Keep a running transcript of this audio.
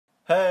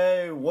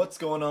Hey, what's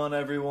going on,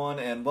 everyone,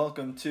 and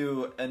welcome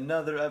to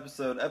another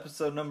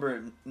episode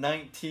number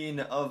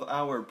 19 of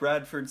our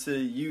Bradford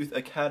City Youth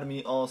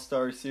Academy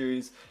All-Star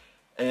Series.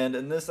 And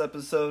in this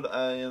episode,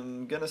 I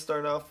am going to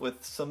start off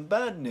with some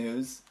bad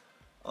news.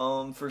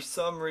 For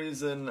some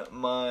reason,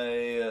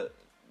 my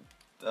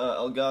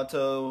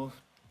Elgato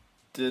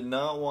did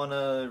not want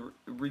to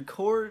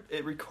record.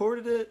 It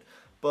recorded it,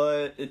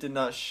 but it did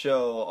not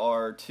show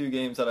our two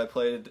games that I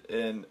played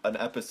in an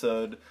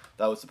episode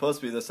that was supposed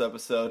to be this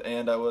episode,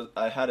 and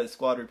I had a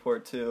squad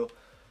report too.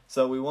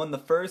 So we won the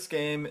first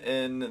game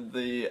in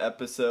the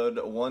episode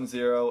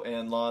 1-0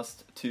 and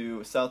lost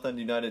to Southend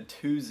United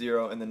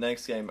 2-0 in the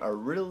next game. A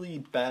really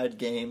bad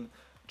game,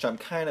 which I'm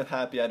kind of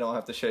happy I don't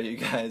have to show you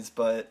guys,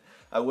 but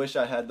I wish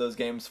I had those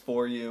games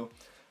for you.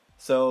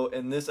 So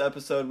in this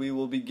episode, we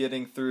will be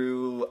getting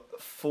through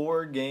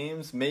 4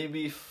 games,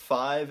 maybe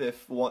 5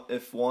 if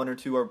one or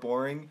two are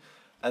boring.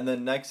 And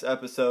then next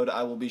episode,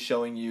 I will be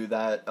showing you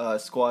that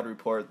squad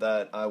report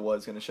that I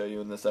was going to show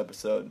you in this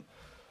episode.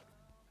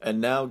 And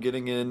now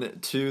getting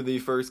into the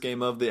first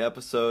game of the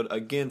episode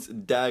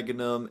against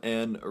Dagenham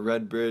and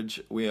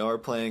Redbridge. We are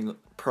playing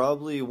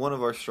probably one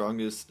of our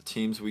strongest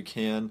teams we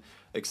can,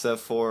 except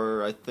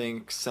for, I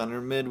think,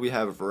 center mid. We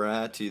have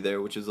Ratty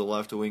there, which is a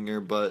left winger,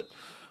 but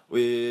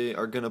we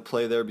are going to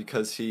play there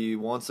because he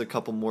wants a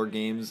couple more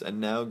games. And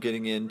now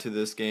getting into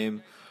this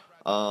game,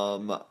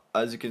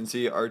 as you can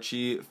see,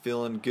 Archie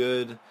feeling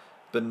good.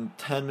 Been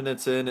 10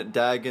 minutes in,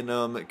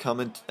 Dagenham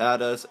coming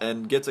at us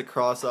and gets a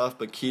cross off,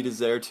 but Keat is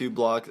there to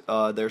block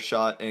their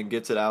shot and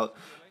gets it out.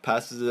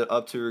 Passes it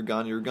up to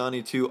Rugani.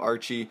 Rugani to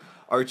Archie.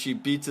 Archie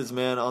beats his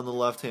man on the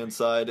left-hand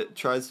side,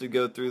 tries to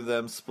go through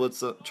them,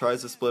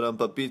 tries to split them,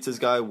 but beats his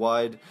guy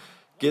wide.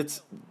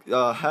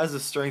 Has the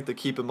strength to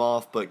keep him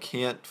off, but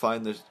can't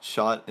find the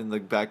shot in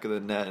the back of the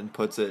net and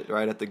puts it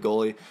right at the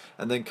goalie.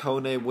 And then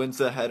Kone wins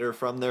the header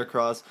from their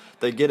cross.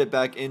 They get it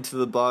back into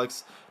the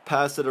box,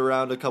 pass it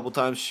around a couple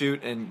times,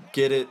 shoot, and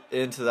get it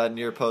into that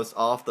near post,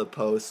 off the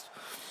post,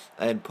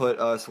 and put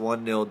us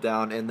 1-0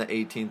 down in the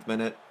 18th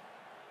minute.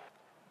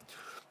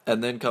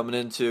 And then coming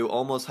into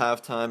almost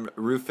halftime,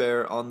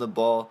 Rufair on the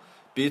ball,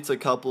 beats a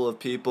couple of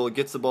people,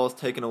 gets the balls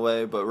taken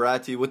away, but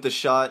Ratty with the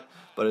shot,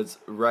 but it's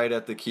right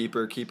at the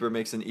keeper. Keeper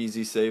makes an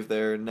easy save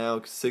there. Now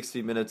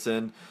 60 minutes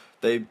in,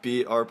 they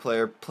beat our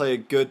player, play a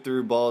good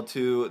through ball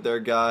to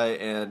their guy,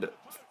 and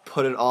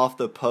put it off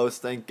the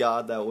post. Thank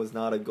God that was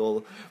not a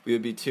goal. We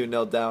would be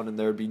 2-0 down, and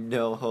there would be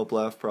no hope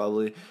left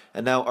probably.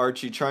 And now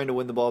Archie trying to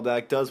win the ball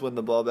back, does win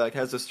the ball back,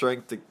 has the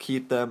strength to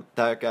keep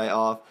that guy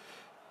off,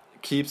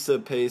 keeps the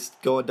pace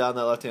going down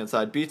that left-hand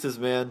side, beats his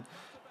man,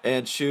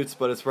 and shoots,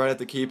 but it's right at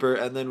the keeper.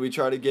 And then we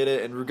try to get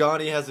it, and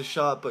Rugani has a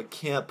shot but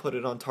can't put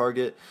it on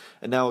target.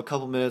 And now a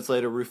couple minutes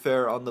later,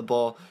 Rufair on the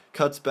ball,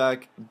 cuts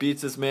back,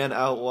 beats his man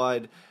out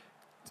wide,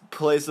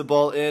 plays the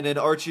ball in, and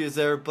Archie is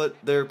there, but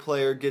their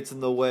player gets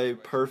in the way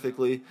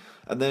perfectly.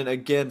 And then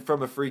again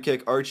from a free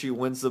kick, Archie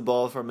wins the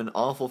ball from an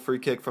awful free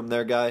kick from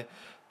their guy,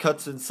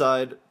 cuts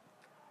inside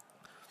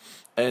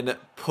and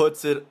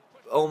puts it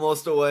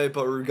almost away,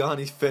 but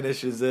Rugani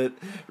finishes it.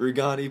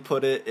 Rugani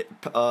put it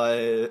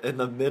in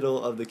the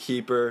middle of the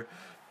keeper,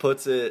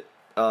 puts it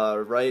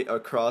right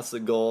across the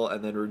goal,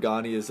 and then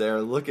Rugani is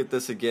there. Look at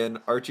this again.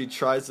 Archie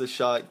tries the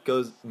shot,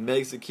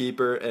 makes the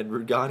keeper, and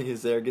Rugani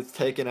is there, gets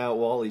taken out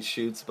while he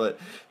shoots, but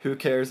who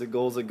cares? A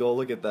goal's a goal.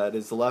 Look at that.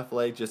 His left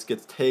leg just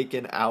gets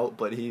taken out,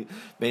 but he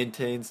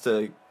maintains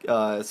to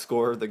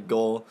score the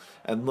goal.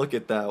 And look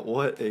at that.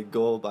 What a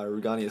goal by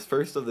Rugani. His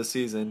first of the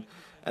season.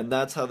 And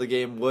that's how the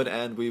game would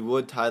end. We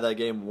would tie that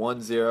game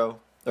 1-0,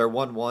 or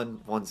 1-1,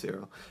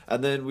 1-0.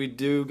 And then we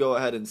do go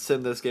ahead and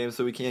sim this game,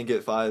 so we can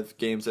get 5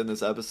 games in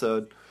this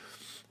episode.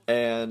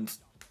 And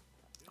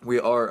we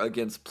are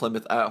against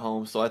Plymouth at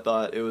home, so I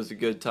thought it was a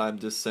good time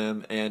to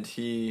sim. And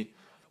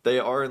they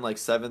are in like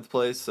 7th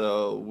place,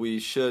 so we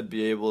should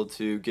be able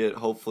to get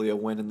hopefully a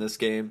win in this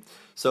game.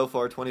 So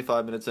far,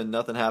 25 minutes in,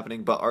 nothing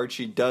happening, but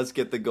Archie does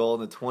get the goal in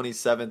the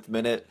 27th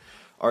minute.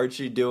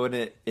 Archie doing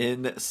it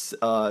in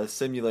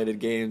simulated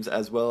games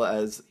as well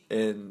as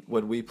in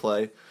when we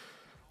play.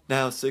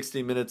 Now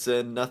 60 minutes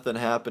in, nothing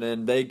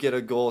happening. They get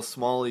a goal.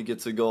 Smalley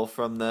gets a goal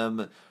from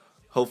them.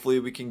 Hopefully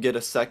we can get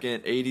a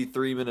second.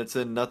 83 minutes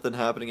in, nothing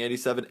happening.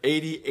 87,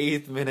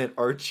 88th minute,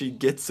 Archie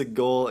gets a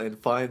goal and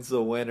finds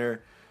the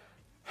winner.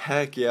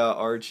 Heck yeah,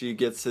 Archie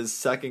gets his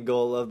second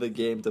goal of the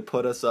game to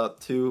put us up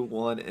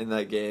 2-1 in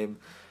that game.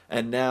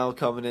 And now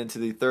coming into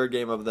the third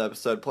game of the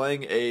episode,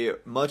 playing a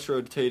much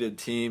rotated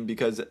team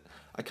because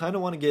I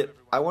want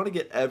to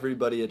get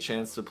everybody a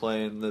chance to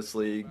play in this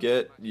league,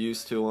 get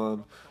used to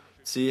them,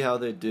 see how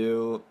they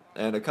do.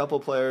 And a couple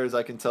players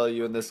I can tell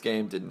you in this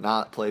game did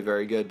not play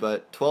very good,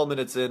 but 12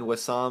 minutes in,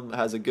 Wissam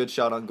has a good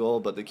shot on goal,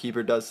 but the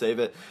keeper does save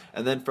it.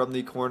 And then from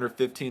the corner,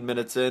 15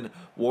 minutes in,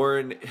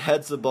 Warren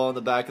heads the ball in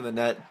the back of the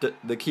net.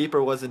 The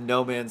keeper was in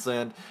no man's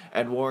land,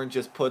 and Warren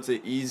just puts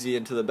it easy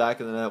into the back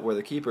of the net where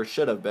the keeper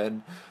should have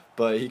been.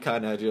 But he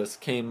kind of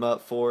just came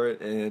up for it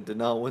and did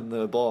not win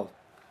the ball.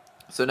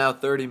 So now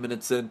 30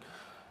 minutes in,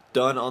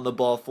 Dunn on the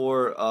ball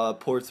for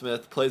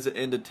Portsmouth, plays it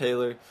into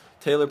Taylor.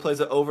 Taylor plays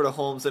it over to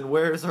Holmes, and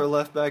where is our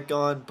left back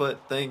gone?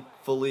 But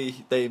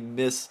thankfully they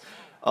miss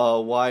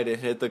wide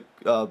and hit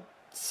the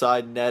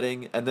side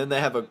netting, and then they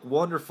have a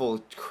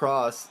wonderful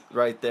cross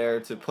right there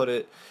to put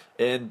it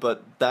in,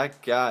 but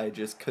that guy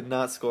just could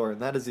not score,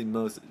 and that is the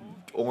most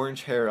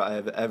orange hair I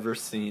have ever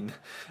seen,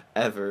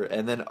 ever.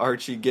 And then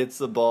Archie gets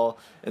the ball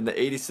in the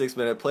 86th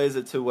minute, plays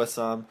it to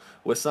Wissam.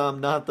 Wissam,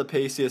 not the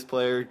paciest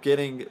player,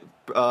 getting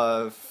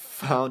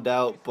found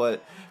out,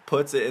 but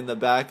puts it in the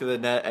back of the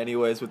net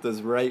anyways with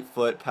his right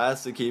foot,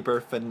 past the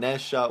keeper,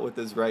 finesse shot with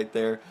his right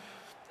there,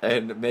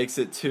 and makes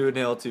it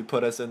 2-0 to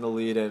put us in the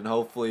lead and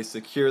hopefully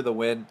secure the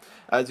win.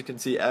 As you can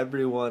see,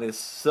 everyone is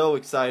so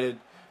excited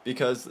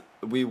because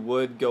we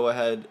would go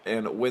ahead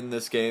and win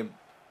this game,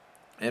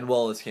 and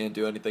Wallace can't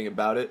do anything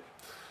about it.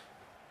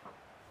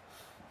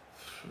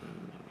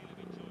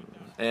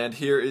 And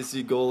here is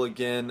the goal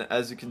again.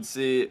 As you can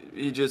see,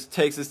 he just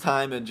takes his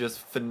time and just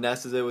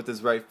finesses it with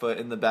his right foot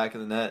in the back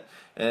of the net.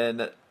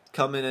 And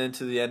coming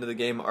into the end of the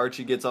game,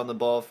 Archie gets on the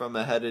ball from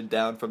a headed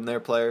down from their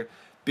player,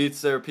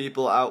 beats their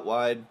people out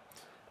wide,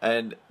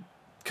 and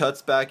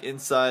cuts back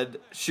inside,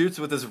 shoots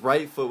with his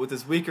right foot, with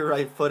his weaker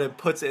right foot, and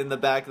puts it in the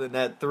back of the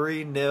net.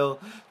 3-0,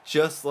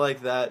 just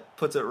like that.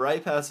 Puts it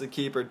right past the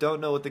keeper.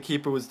 Don't know what the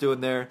keeper was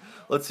doing there.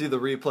 Let's see the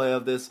replay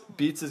of this.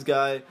 Beats his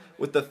guy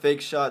with the fake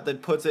shot, then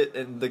puts it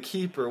in the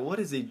keeper. What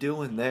is he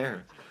doing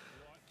there?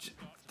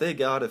 They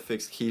gotta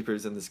fix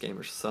keepers in this game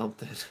or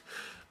something.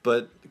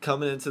 But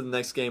coming into the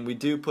next game, we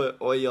do put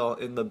Oyal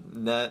in the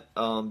net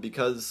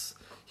because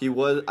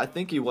I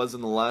think he was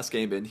in the last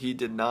game, and he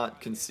did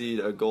not concede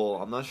a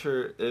goal. I'm not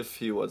sure if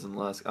he was in the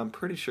last. I'm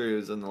pretty sure he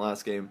was in the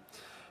last game.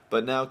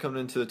 But now coming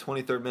into the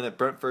 23rd minute,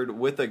 Brentford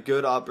with a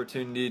good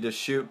opportunity to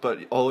shoot,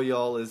 but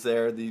Oyal is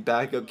there. The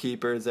backup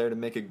keeper is there to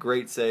make a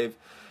great save.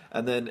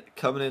 And then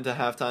coming into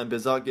halftime,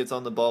 Bizot gets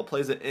on the ball,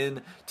 plays it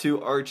in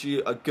to Archie,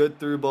 a good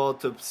through ball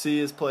to see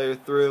his player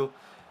through.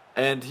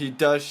 And he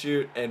does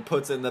shoot and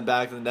puts it in the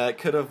back of the net.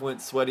 Could have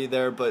went sweaty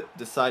there, but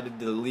decided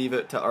to leave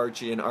it to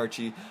Archie, and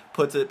Archie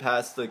puts it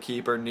past the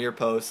keeper near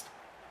post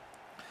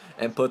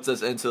and puts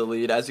us into the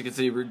lead. As you can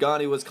see,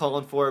 Rugani was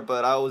calling for it,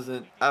 but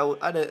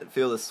I didn't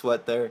feel the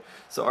sweat there,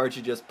 so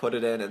Archie just put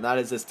it in, and that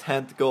is his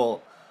 10th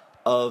goal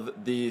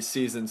of the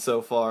season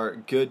so far.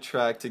 Good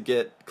track to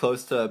get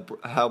close to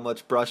how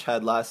much Brush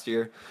had last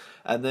year.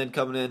 And then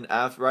coming in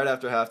right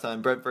after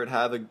halftime, Brentford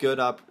have a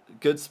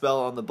good spell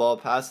on the ball,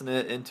 passing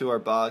it into our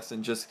box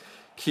and just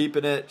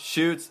keeping it,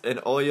 shoots, and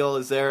Oyal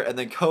is there, and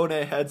then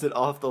Kone heads it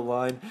off the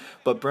line,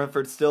 but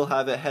Brentford still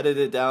have it, headed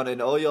it down, and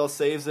Oyal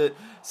saves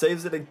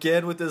it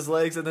again with his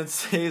legs, and then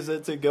saves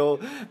it to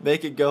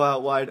make it go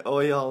out wide.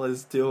 Oyal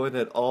is doing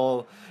it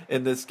all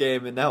in this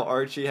game, and now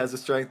Archie has the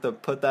strength to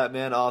put that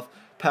man off,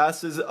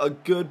 passes a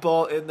good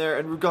ball in there,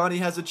 and Rugani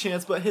has a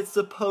chance, but hits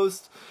the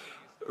post.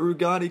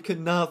 Rugani could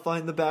not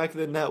find the back of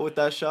the net with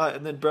that shot,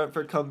 and then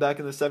Brentford come back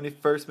in the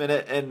 71st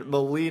minute, and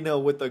Molina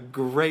with a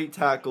great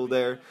tackle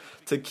there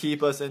to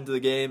keep us into the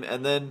game,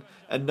 and then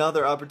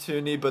another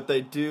opportunity, but they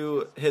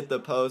do hit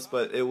the post,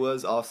 but it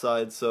was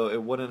offside, so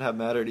it wouldn't have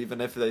mattered even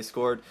if they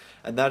scored,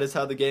 and that is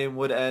how the game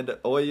would end.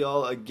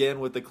 Oyal again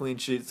with the clean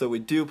sheet, so we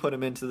do put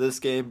him into this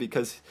game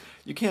because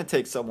you can't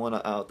take someone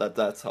out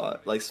that's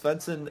hot. Like,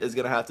 Svensson is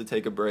going to have to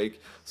take a break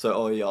so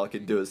Oyal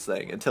can do his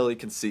thing until he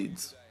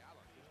concedes.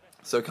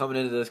 So coming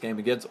into this game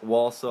against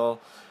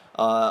Walsall,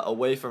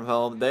 away from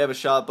home, they have a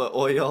shot, but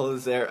Oyal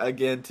is there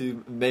again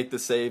to make the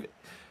save.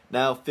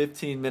 Now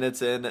 15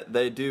 minutes in,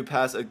 they do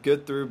pass a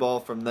good through ball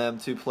from them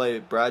to play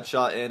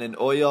Bradshaw in, and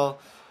Oyal,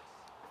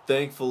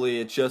 thankfully,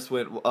 it just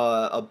went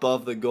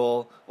above the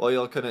goal.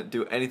 Oyal couldn't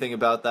do anything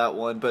about that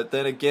one, but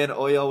then again,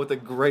 Oyal with a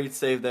great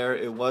save there.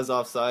 It was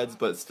offsides,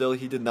 but still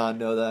he did not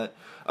know that.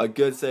 A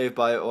good save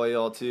by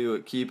Oyal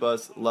to keep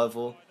us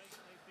level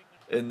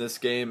in this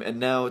game, and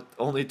now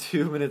only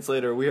 2 minutes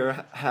later we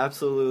are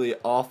absolutely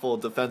awful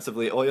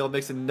defensively. Oyal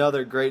makes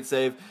another great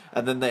save,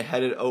 and then they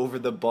head it over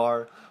the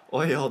bar.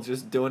 Oyal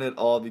just doing it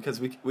all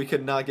because we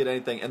could not get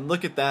anything, and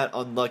look at that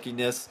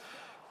unluckiness.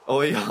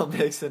 Oyal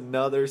makes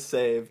another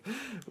save.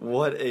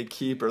 What a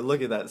keeper.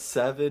 Look at that.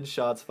 7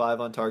 shots, 5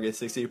 on target,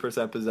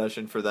 60%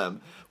 possession for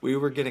them. We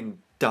were getting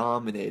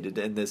dominated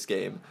in this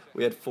game.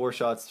 We had 4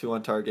 shots, 2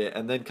 on target,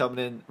 and then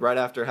coming in right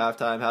after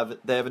halftime,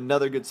 they have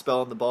another good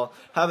spell on the ball,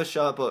 have a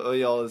shot, but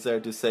Oyal is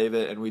there to save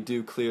it, and we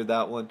do clear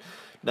that one.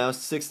 Now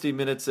 60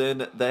 minutes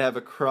in, they have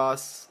a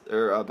cross,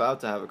 or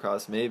about to have a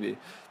cross maybe.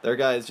 Their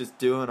guy is just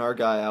doing our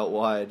guy out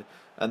wide,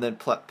 and then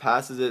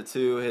passes it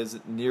to his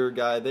near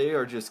guy. They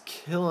are just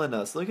killing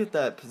us. Look at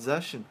that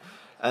possession.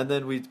 And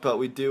then we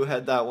do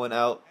head that one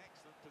out.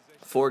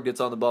 Ford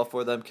gets on the ball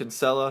for them.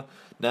 Kinsella,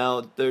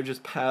 now they're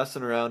just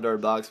passing around our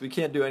box. We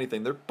can't do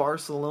anything. They're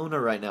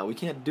Barcelona right now. We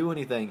can't do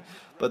anything.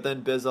 But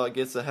then Bizot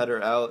gets the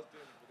header out.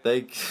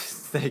 They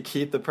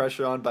keep the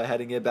pressure on by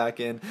heading it back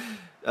in.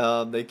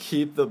 They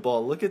keep the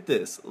ball. Look at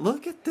this.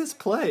 Look at this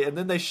play. And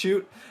then they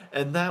shoot.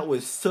 And that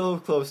was so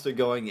close to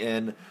going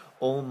in.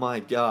 Oh my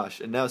gosh.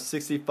 And now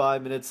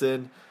 65 minutes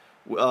in,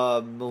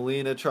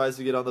 Molina tries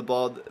to get on the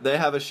ball. They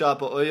have a shot,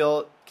 but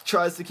Oyal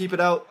tries to keep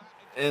it out.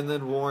 and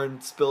then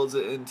Warren spills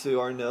it into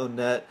our no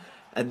net,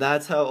 and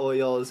that's how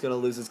Oyal is gonna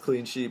lose his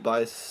clean sheet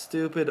by a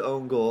stupid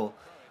own goal.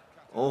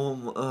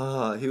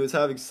 He was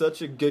having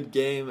such a good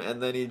game,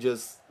 and then he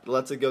just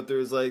lets it go through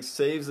his legs,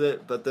 saves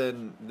it, but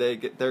then they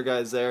get their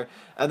guys there,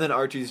 and then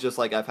Archie's just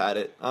like, I've had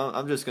it.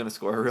 I'm just gonna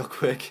score real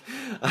quick.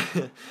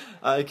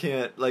 I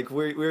can't, like,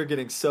 we're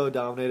getting so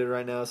dominated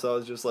right now, so I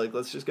was just like,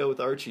 let's just go with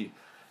Archie.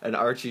 And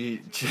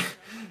Archie,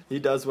 he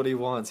does what he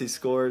wants. He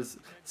scores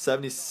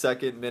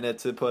 72nd minute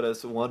to put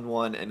us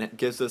 1-1 and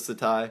gives us the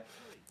tie.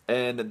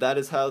 And that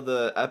is how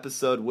the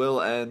episode will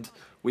end.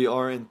 We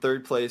are in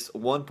third place,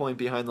 1 point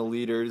behind the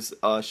leaders,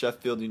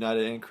 Sheffield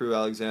United and Crew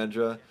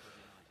Alexandra.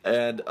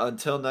 And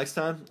until next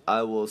time,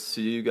 I will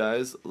see you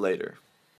guys later.